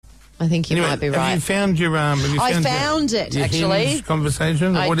I think you might be right. Have you found your... I found it, your actually. Hinge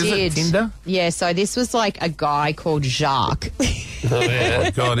conversation? What is it, Tinder? Yeah, so this was like a guy called Jacques.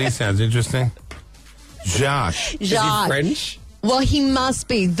 Oh, God, he sounds interesting. Jacques. Is he French? Well, he must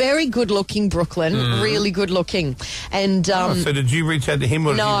be. Very good-looking, Brooklyn. Really good-looking. And so did you reach out to him?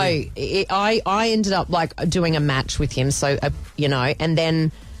 Or no, I ended up, like, doing a match with him. So, and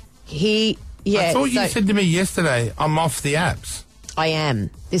then he... Yeah, I thought you said to me yesterday, I'm off the apps. I am.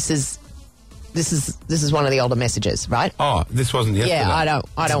 This is one of the older messages, right? Oh, this wasn't yesterday. Yeah,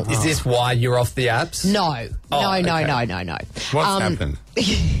 I don't. Is this why you're off the apps? No. No. What's happened?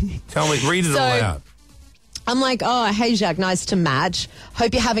 Tell me, read it all out. I'm like, oh, hey, Jacques, nice to match.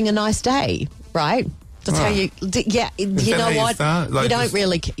 Hope you're having a nice day, right? That's how you... Yeah, you know what? Like you don't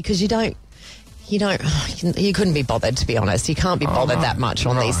really... Because you couldn't be bothered, to be honest. You can't be bothered that much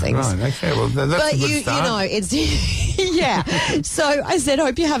on these things. Right, okay, well, that's a good start. It's... yeah. So I said,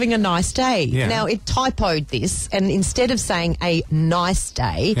 hope you're having a nice day. Yeah. Now, it typoed this, and instead of saying a nice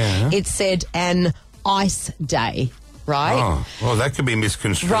day, it said an ice day. Right? Oh, well, that could be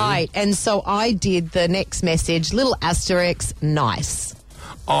misconstrued. Right, and so I did the next message, little asterisk, nice.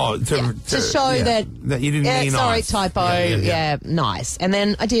 Oh, to show that you didn't mean sorry, nice. typo, nice. And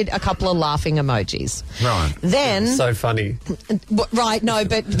then I did a couple of laughing emojis. Right. Then... So funny. Right, no,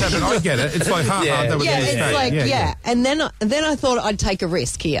 but... No, but I get it. It's like, that was a mistake. It's like, And then I thought I'd take a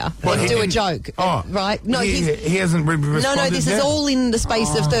risk here and do a joke. Oh. Right? No, he hasn't responded. No, this is all in the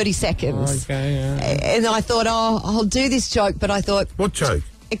space of 30 seconds. Okay, yeah. And I thought, I'll do this joke, but I thought... What joke?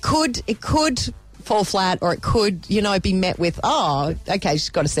 It could fall flat, or it could, be met with, okay, she's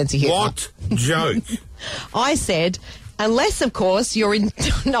got a sense of humour. What joke? I said, unless, of course, you're in...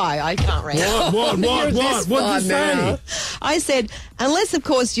 No, I can't read. What did you say? I said, unless, of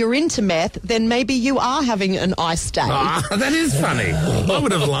course, you're into meth, then maybe you are having an ice day. That is funny. I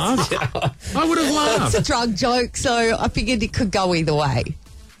would have laughed. It's a drug joke, so I figured it could go either way.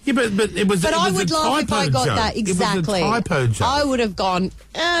 Yeah, but it was. But I would a laugh if I got joke. that exactly. It was a typo joke. I would have gone.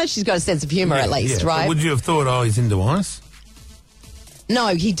 She's got a sense of humour at least, right? But would you have thought, he's into ice? No,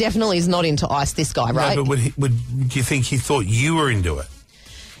 he definitely is not into ice. This guy, right? No, but do you think he thought you were into it?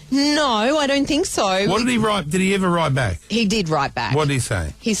 No, I don't think so. What did he write? Did he ever write back? He did write back. What did he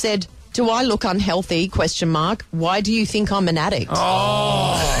say? He said, "Do I look unhealthy? ? Why do you think I'm an addict?"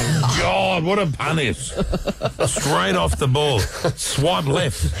 Oh, God, what a punish. Straight off the ball. Swipe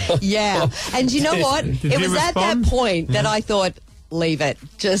left. Yeah. And you know what? It was at that point that I thought, leave it.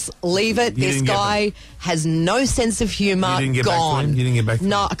 Just leave it. This guy has no sense of humour. You didn't get Gone. back to him? You didn't get back to him?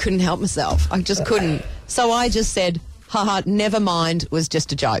 No, I couldn't help myself. I just couldn't. So I just said, haha, never mind, was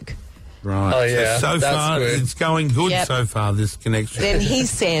just a joke. Right. Oh, yeah. So far, good. it's going good so far, this connection. Then he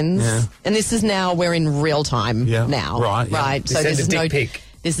sends, and this is now, we're in real time now. Right. Yeah. Right. So this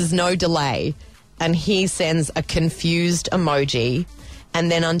is no delay. And he sends a confused emoji, and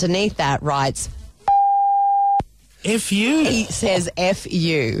then underneath that writes, F you? He says F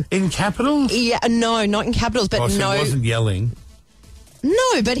you. In capitals? Yeah, no, not in capitals, but So he wasn't yelling.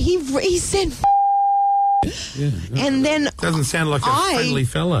 No, but he said Yeah, and then doesn't sound like a friendly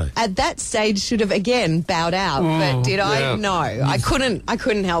fellow. At that stage should have again bowed out, but did I? No, I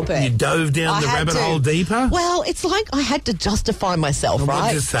couldn't help it. You dove down the rabbit hole deeper? Well, it's like I had to justify myself, right? What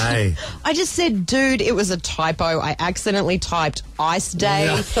did you say? I just said, dude, it was a typo. I accidentally typed ice day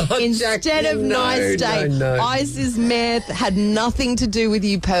instead of nice day. No. Ice is meth, had nothing to do with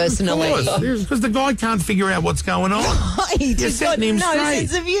you personally. Of course, because the guy can't figure out what's going on. He's You're got setting him no straight.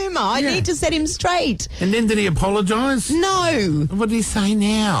 sense of humour. I need to set him straight. And then did he apologise? No. What did he say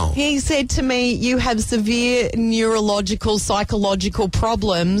now? He said to me, you have severe neurological, psychological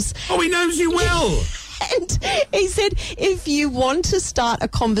problems. Oh, he knows you well. And he said, if you want to start a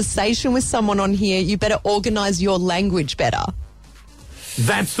conversation with someone on here, you better organise your language better.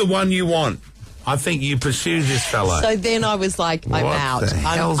 That's the one you want. I think you pursued this fellow. So then I was like, I'm What out. the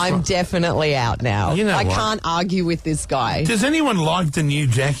hell's I'm wrong? definitely out now. You know I what? can't argue with this guy. Does anyone like the new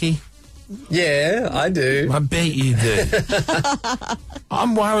Jackie? Yeah, I do. I bet you do.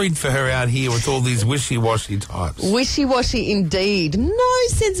 I'm worried for her out here with all these wishy-washy types. Wishy-washy indeed. No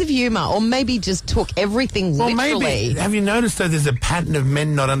sense of humour. Or maybe just took everything Well, literally. maybe. Have you noticed, though, there's a pattern of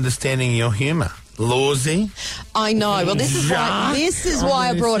men not understanding your humour? Lawsy. I know. Well, this is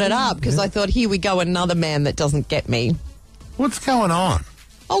why I brought it up, because I thought, here we go, another man that doesn't get me. What's going on?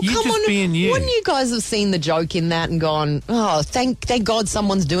 Oh, You come just on. being you. Wouldn't you guys have seen the joke in that and gone, oh, thank God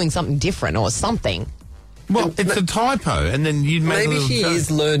someone's doing something different or something? Well, it's a typo, and then you make Maybe a little he joke. is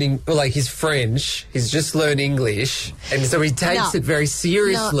learning, like he's French. He's just learned English, and so he takes No. it very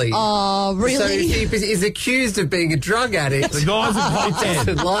seriously. No. Oh, really? So if he is accused of being a drug addict. The guy's a pothead.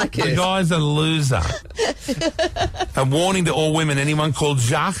 Doesn't like The it. guy's a loser. A warning to all women, anyone called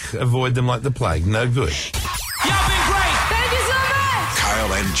Jacques, avoid them like the plague. No good. Y'all been great.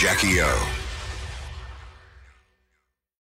 Kyle and Jackie O.